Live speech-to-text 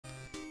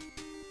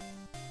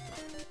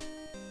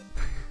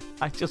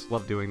I just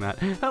love doing that.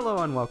 Hello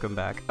and welcome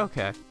back.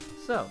 Okay,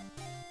 so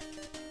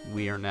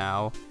we are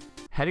now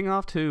heading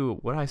off to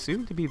what I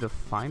assume to be the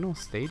final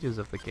stages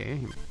of the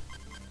game.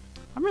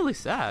 I'm really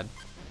sad.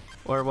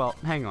 Or, well,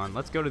 hang on.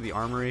 Let's go to the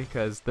armory,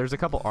 because there's a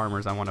couple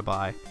armors I want to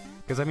buy.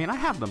 Because, I mean, I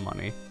have the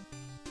money.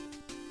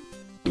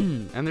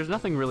 And there's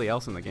nothing really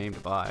else in the game to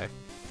buy.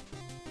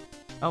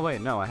 Oh,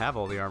 wait, no, I have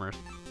all the armors.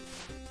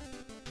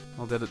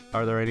 Well,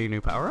 are there any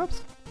new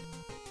power-ups?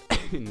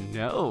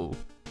 No.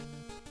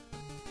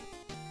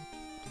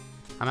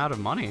 I'm out of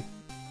money.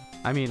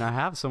 I mean, I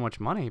have so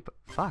much money, but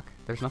fuck,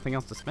 there's nothing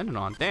else to spend it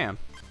on. Damn.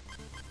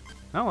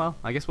 Oh well,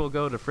 I guess we'll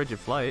go to Frigid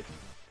Flight.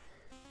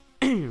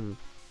 Ooh,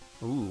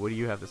 what do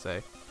you have to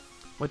say?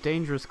 What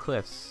dangerous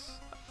cliffs?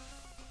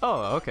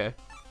 Oh, okay.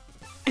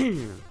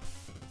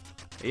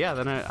 Yeah,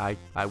 then I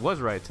was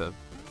right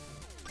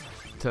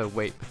to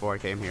wait before I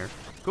came here.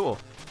 Cool.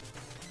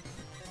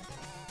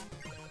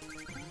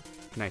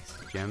 Nice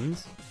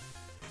gems.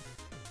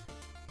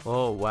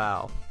 Oh,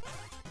 wow.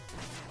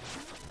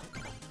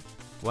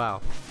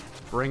 Wow.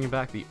 Bringing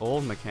back the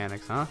old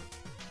mechanics, huh?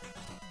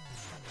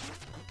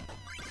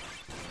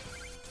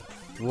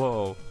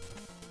 Whoa.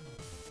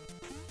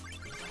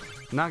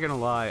 Not gonna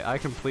lie, I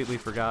completely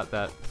forgot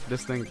that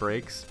this thing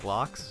breaks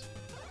blocks.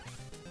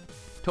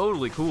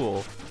 Totally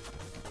cool,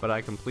 but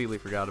I completely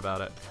forgot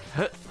about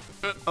it.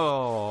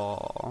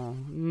 Oh,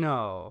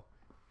 no.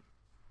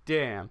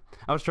 Damn.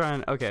 I was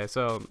trying... Okay,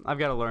 so I've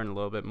got to learn a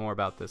little bit more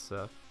about this.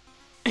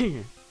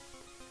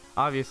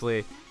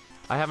 Obviously,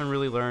 I haven't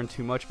really learned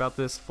too much about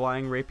this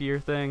flying rapier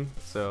thing,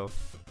 so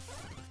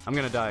I'm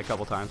gonna die a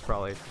couple times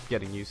probably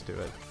getting used to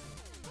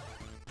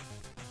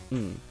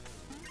it.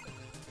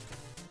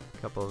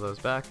 Couple of those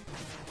back.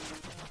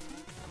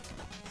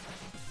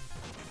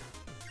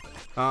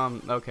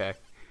 Okay.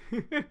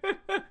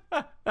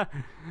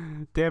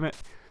 Damn it.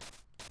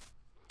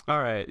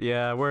 Alright,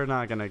 yeah,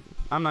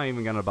 I'm not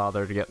even gonna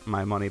bother to get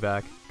my money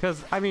back.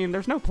 Because, I mean,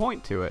 there's no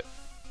point to it.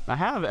 I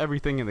have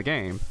everything in the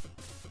game.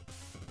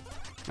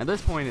 At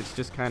this point, it's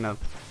just kind of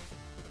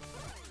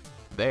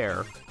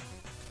there.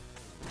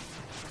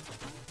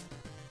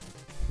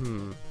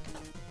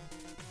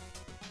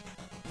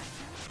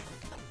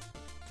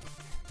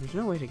 There's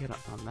no way to get up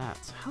on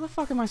that. So how the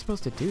fuck am I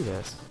supposed to do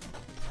this?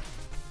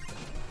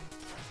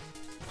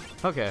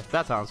 Okay,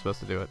 that's how I'm supposed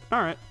to do it.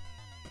 Alright.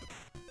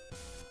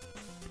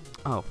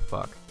 Oh,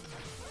 fuck.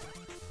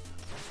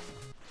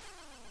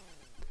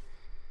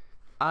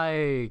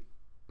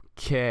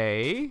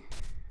 Okay.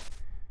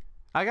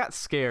 I got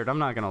scared, I'm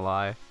not gonna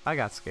lie. I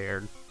got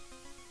scared.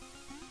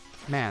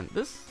 Man,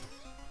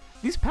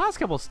 these past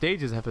couple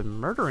stages have been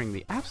murdering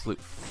the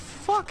absolute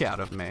fuck out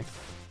of me.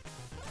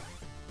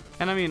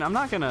 And I mean, I'm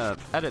not gonna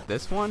edit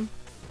this one,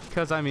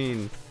 because I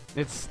mean,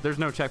 there's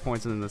no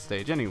checkpoints in this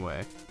stage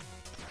anyway.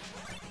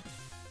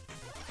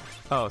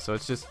 Oh, so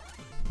it's just...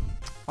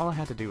 all I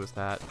had to do was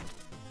that.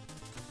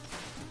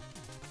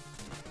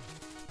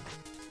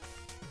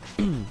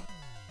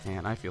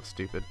 Man, I feel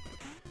stupid.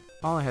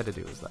 All I had to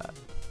do was that.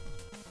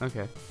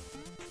 Okay.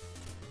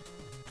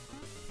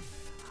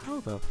 How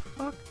the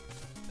fuck?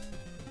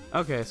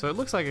 Okay, so it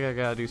looks like I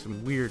gotta do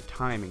some weird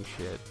timing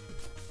shit.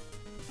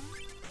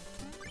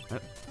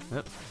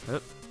 Up.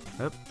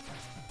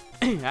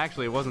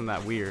 Actually, it wasn't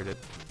that weird. It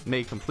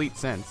made complete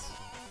sense.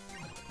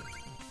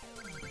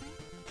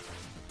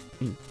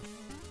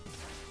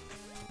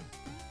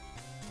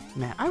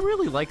 Man, I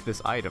really like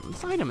this item.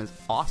 This item is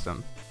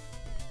awesome.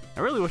 I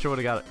really wish I would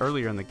have got it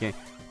earlier in the game.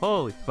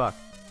 Holy fuck.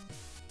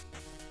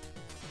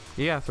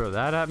 You gotta throw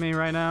that at me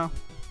right now?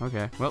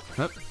 Okay, well,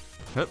 up.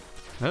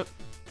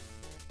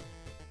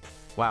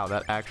 Wow,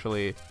 that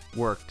actually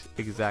worked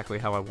exactly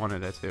how I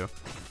wanted it to.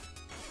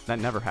 That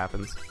never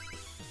happens.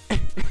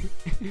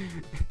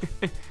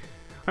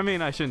 I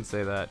mean, I shouldn't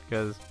say that,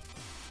 because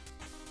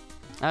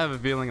I have a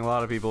feeling a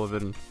lot of people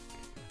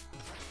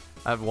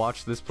I've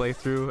watched this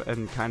playthrough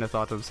and kind of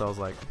thought to themselves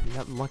like,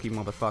 that lucky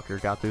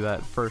motherfucker got through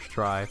that first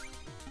try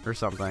or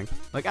something.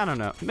 Like, I don't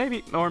know.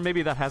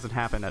 Maybe that hasn't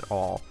happened at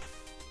all,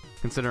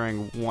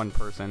 considering one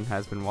person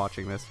has been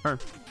watching this, or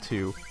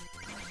two.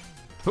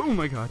 Oh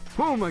my god.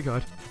 Oh my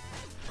god.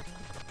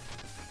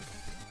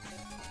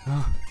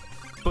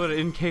 But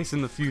in case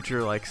in the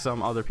future, like,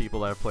 some other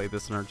people that have played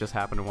this and are just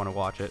happen to want to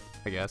watch it,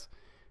 I guess.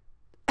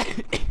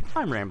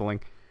 I'm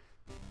rambling.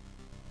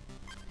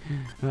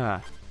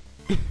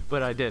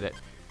 But I did it.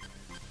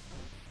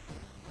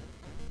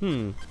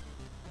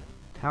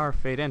 Tower of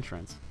Fate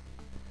entrance.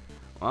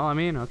 Well, I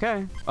mean,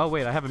 okay. Oh,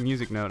 wait, I have a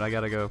music note. I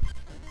gotta go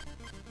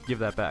give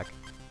that back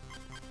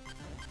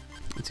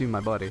to my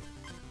buddy.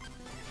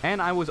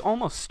 And I was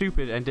almost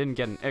stupid and didn't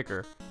get an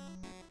Icker,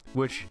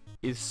 which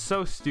is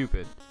so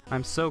stupid.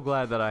 I'm so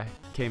glad that I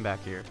came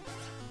back here.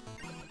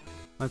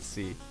 Let's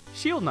see.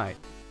 Shield Knight.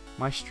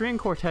 My string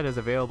quartet is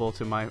available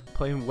to my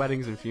play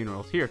weddings and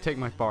funerals. Here, take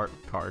my card.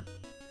 What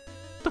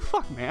the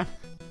fuck, man?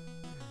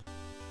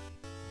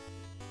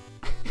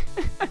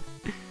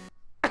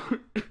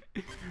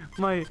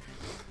 My...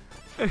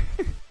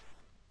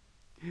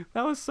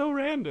 That was so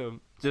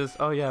random. Just,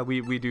 oh yeah,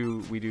 we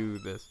do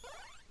this.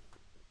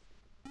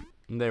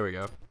 There we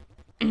go.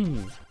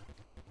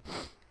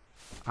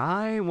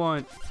 I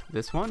want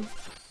this one.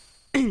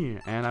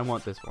 And I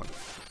want this one.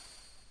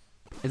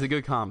 It's a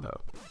good combo.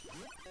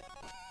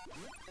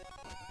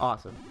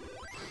 Awesome.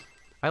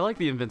 I like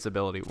the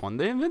invincibility one.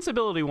 The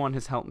invincibility one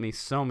has helped me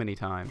so many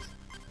times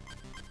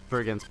for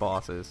against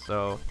bosses,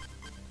 so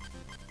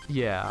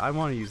yeah, I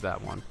want to use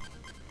that one.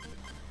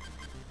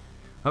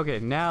 Okay,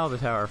 now the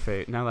Tower of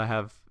Fate. Now that I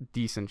have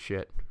decent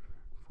shit.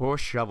 4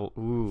 shovel.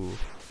 Ooh.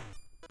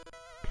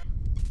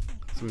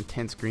 Some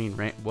intense green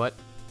rain. What?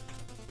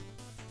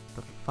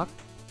 The fuck?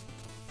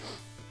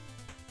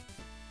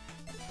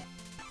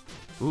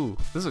 Ooh,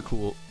 this is a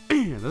cool.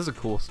 This is a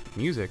cool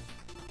music.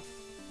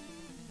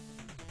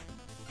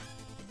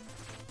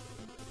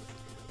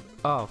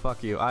 Oh,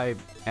 fuck you. I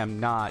am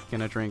not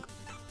gonna drink.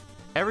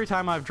 Every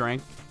time I've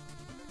drank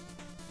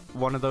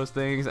one of those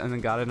things and then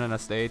got it in a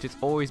stage, it's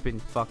always been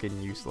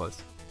fucking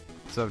useless.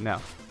 So,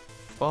 no.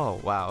 Oh,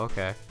 wow,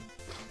 okay.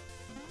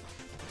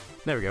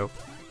 There we go.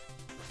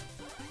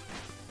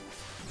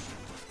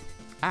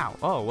 Ow.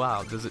 Oh,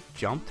 wow. Does it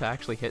jump to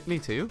actually hit me,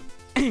 too?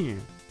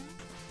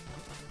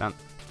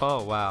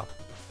 Oh, wow.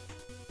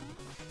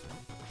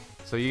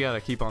 So you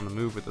gotta keep on the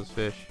move with those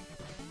fish.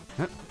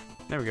 Huh.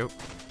 There we go.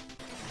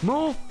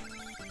 Mole!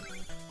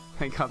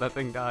 Thank God that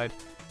thing died.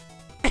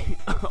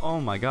 Oh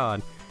my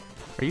god.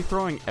 Are you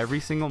throwing every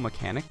single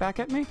mechanic back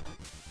at me?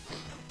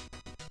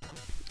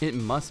 It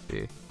must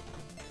be.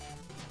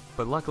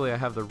 But luckily I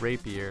have the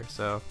rapier,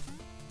 so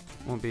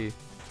won't be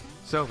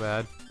so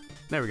bad.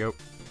 There we go.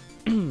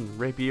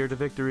 Rapier to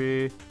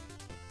victory.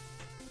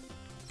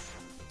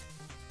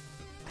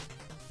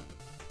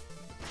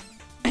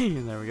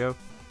 There we go.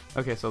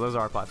 Okay, so those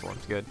are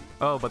platforms. Good.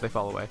 Oh, but they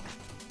fall away.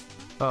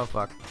 Oh,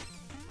 fuck.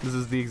 This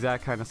is the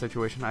exact kind of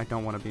situation I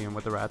don't want to be in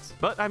with the rats.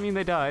 But, I mean,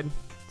 they died,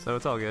 so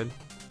it's all good.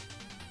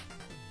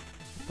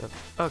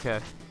 Okay.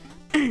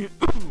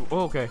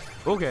 Okay.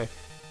 Okay.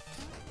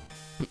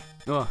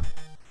 Ugh.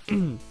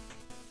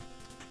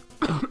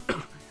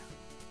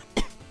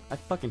 I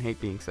fucking hate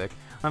being sick.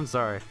 I'm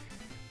sorry.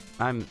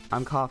 I'm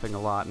coughing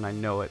a lot and I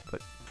know it,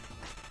 but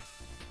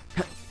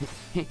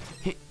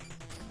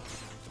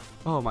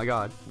oh my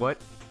god.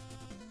 What?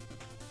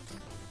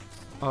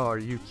 Oh, are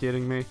you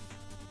kidding me?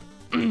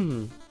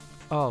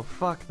 Oh,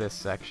 fuck this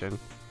section.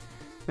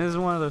 This is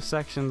one of those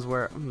sections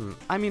where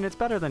I mean, it's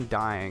better than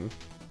dying.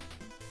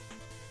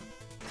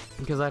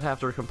 Because I'd have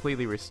to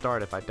completely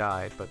restart if I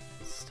died, but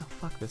still,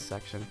 fuck this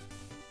section.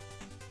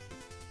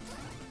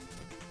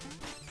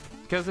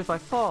 Because if I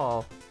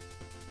fall,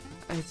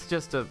 it's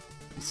just a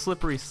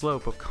slippery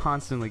slope of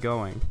constantly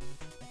going.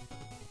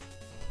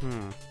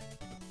 And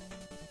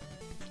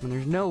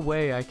there's no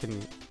way I can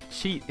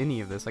cheat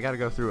any of this. I gotta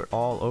go through it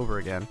all over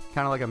again.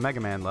 Kind of like a Mega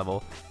Man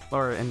level.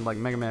 Or in like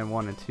Mega Man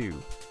 1 and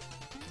 2.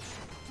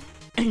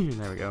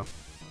 There we go.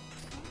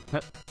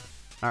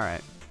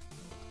 Alright.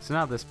 So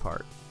now this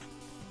part.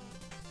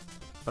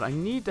 But I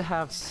need to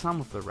have some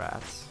of the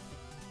rats.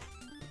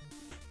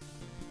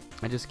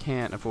 I just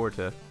can't afford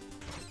to.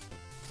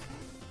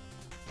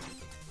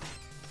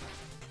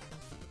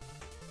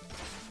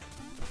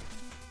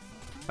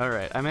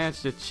 Alright, I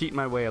managed to cheat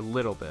my way a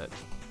little bit.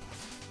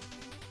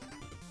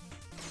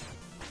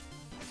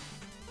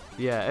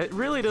 Yeah, it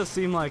really does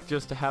seem like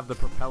just to have the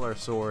propeller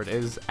sword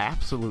is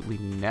absolutely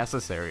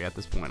necessary at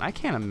this point. I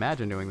can't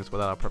imagine doing this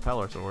without a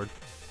propeller sword.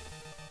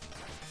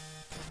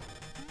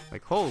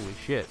 Like, holy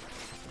shit.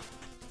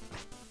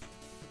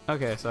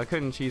 Okay, so I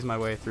couldn't cheese my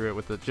way through it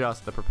with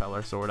just the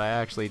propeller sword. I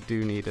actually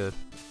do need to.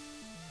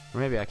 Or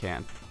maybe I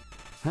can.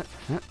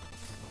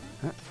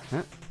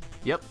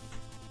 Yep.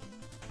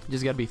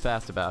 Just gotta be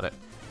fast about it.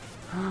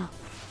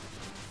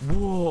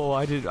 Whoa,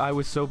 I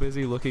was so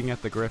busy looking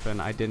at the griffin,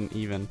 I didn't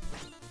even.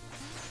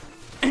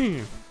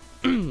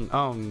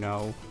 Oh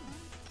no.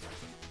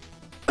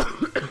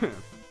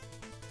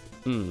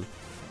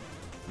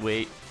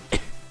 Wait.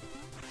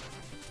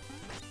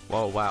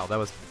 Whoa, wow, that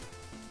was.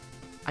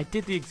 I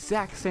did the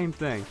exact same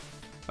thing.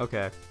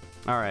 Okay.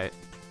 Alright.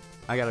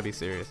 I gotta be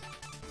serious.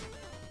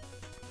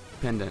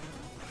 Pendant.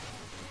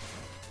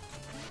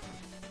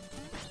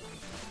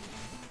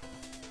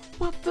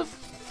 What the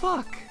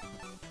fuck?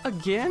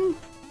 Again?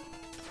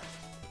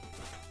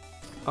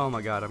 Oh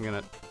my god, I'm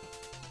gonna.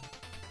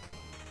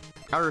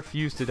 I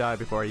refuse to die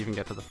before I even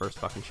get to the first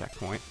fucking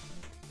checkpoint.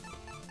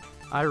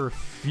 I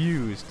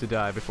refuse to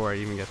die before I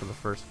even get to the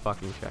first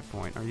fucking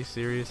checkpoint. Are you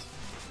serious?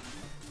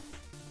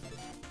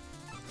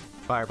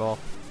 Fireball.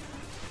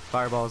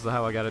 Fireball is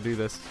how I gotta do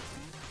this.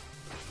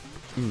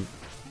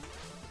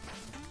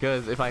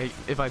 Because if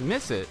I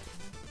miss it,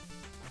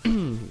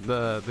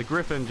 the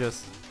griffin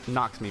just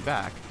knocks me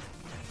back.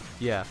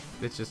 Yeah,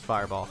 it's just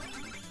fireball.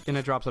 And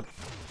it drops a.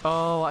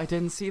 Oh, I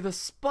didn't see the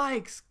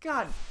spikes.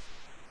 God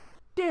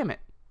damn it.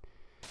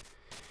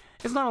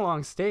 It's not a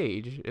long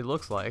stage, it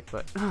looks like,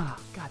 but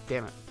god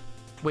damn it.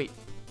 Wait,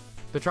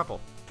 the truffle.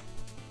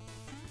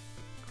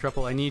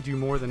 Truffle, I need you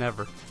more than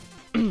ever.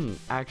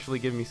 Actually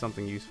give me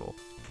something useful.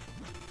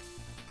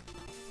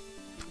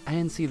 I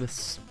didn't see the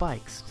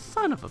spikes.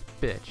 Son of a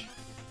bitch.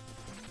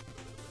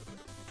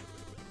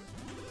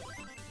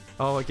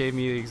 Oh, it gave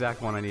me the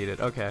exact one I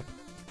needed. Okay.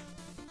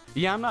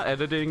 Yeah, I'm not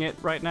editing it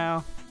right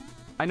now.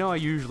 I know I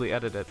usually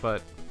edit it,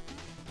 but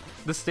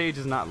this stage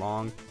is not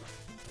long.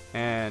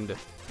 And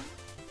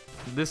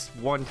this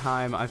one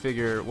time, I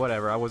figure,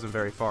 whatever, I wasn't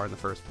very far in the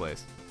first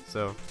place.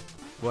 So,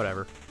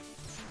 whatever.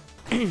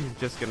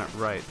 Just gonna,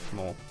 right,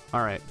 mole.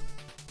 Alright.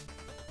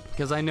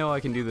 Because I know I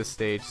can do this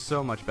stage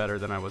so much better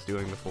than I was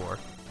doing before.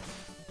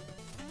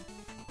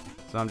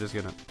 So I'm just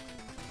gonna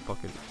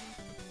fucking,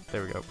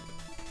 there we go.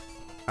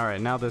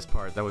 Alright, now this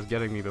part that was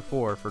getting me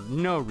before for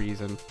no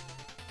reason.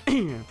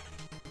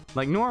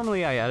 Like,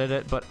 normally I edit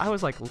it, but I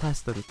was like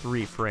less than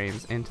 3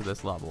 frames into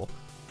this level.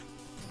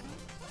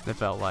 It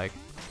felt like.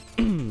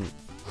 There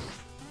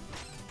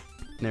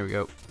we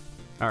go.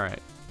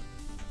 Alright.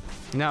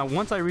 Now,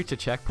 once I reach a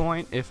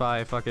checkpoint, if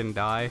I fucking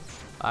die,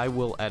 I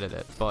will edit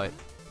it, but...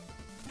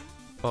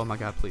 Oh my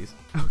god, please.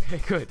 Okay,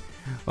 good.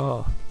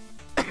 Oh.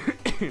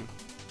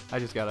 I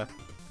just gotta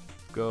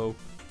go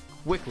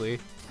quickly.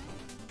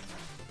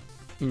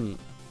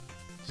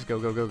 Just go,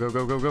 go, go, go,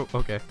 go, go, go.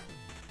 Okay.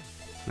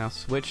 Now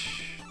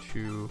switch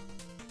to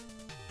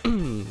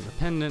the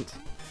pendant.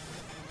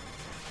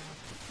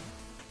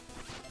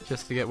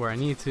 Just to get where I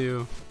need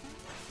to.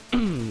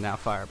 Now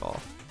fireball.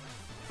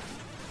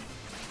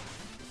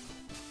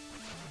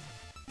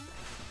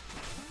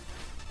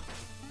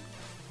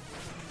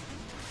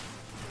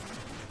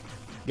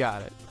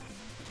 Got it.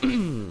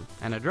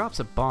 And it drops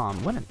a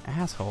bomb. What an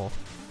asshole.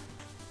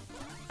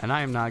 And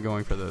I am not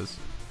going for those.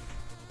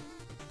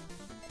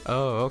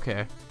 Oh,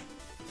 okay.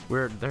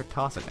 They're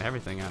tossing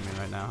everything at me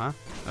right now, huh?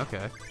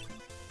 Okay.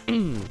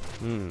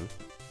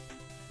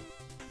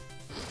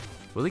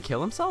 Will he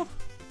kill himself?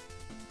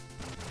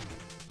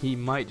 He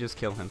might just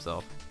kill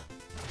himself.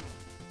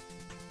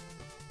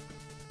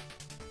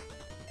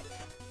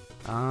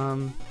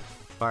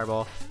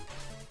 Fireball.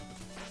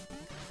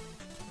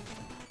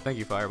 Thank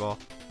you, fireball.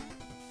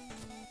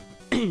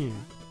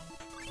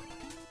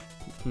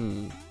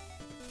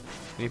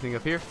 Anything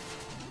up here?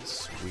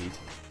 Sweet.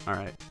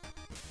 Alright.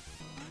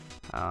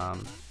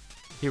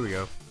 Here we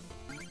go.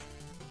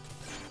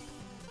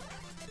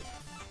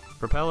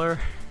 Propeller.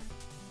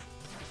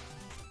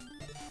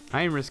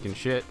 I ain't risking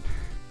shit.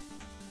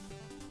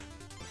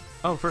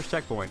 Oh, first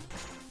checkpoint.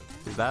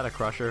 Is that a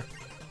crusher?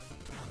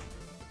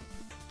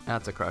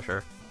 That's a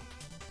crusher.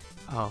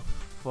 Oh,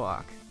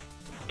 fuck.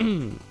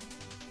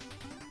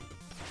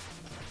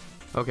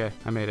 Okay,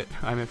 I made it.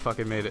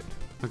 Fucking made it.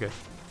 Okay,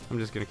 I'm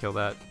just gonna kill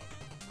that.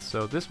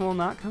 So this will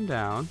not come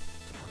down.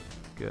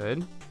 Good.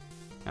 And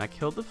I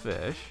killed the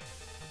fish.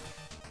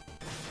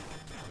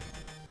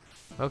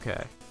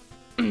 Okay.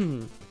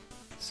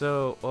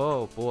 So,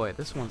 oh boy,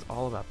 this one's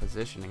all about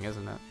positioning,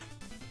 isn't it?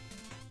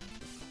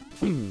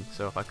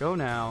 So if I go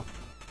now,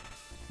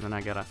 then I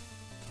gotta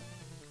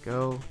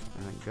go,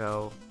 and then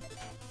go,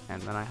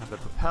 and then I have the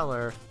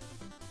propeller.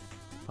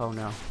 Oh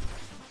no.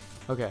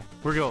 Okay,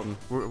 we're golden.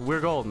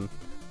 We're golden.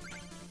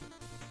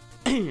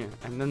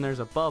 And then there's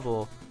a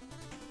bubble.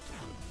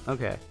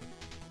 Okay.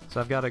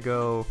 So I've got to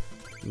go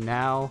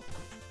now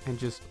and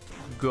just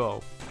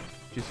go.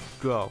 Just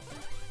go.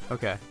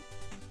 Okay.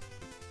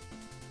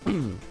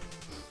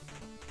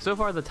 So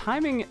far, the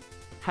timing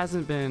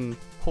hasn't been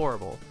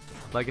horrible.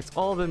 Like, it's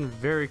all been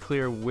very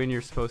clear when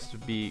you're supposed to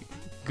be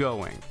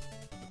going.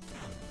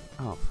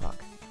 Oh, fuck.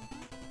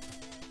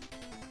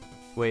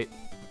 Wait.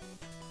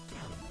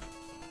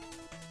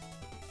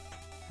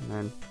 And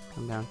then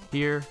come down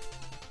here.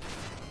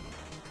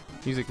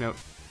 Music note.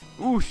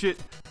 Ooh, shit.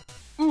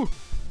 Ooh.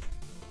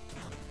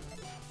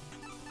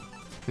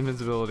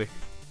 Invincibility.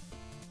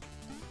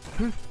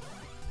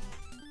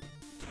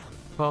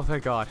 Oh,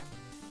 thank God.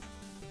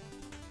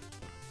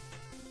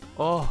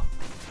 Oh.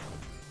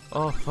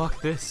 Oh, fuck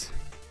this.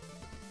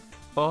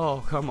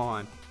 Oh, come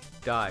on.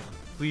 Die.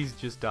 Please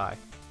just die.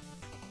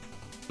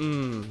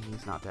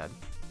 He's not dead.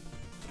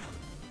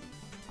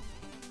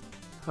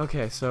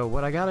 Okay, so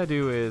what I gotta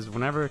do is,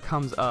 whenever it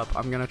comes up,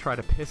 I'm gonna try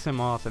to piss him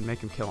off and make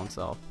him kill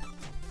himself.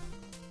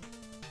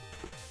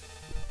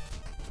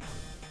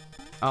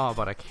 Oh,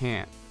 but I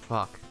can't.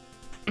 Fuck.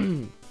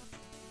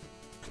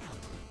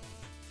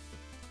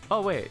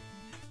 Oh, wait.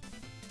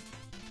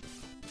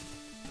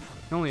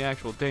 The only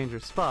actual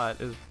dangerous spot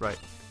is right.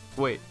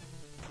 Wait.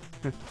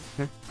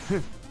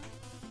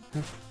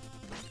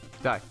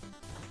 Die.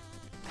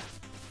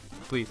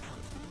 Please.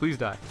 Please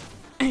die.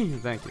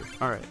 Thank you.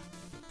 Alright.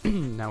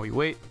 Now we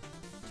wait.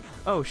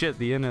 Oh shit,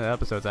 the end of the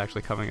episode's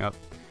actually coming up.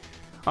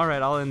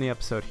 Alright, I'll end the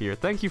episode here.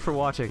 Thank you for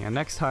watching, and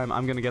next time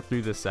I'm gonna get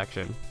through this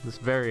section. This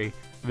very,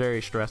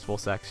 very stressful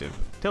section.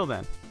 Till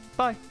then,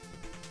 bye!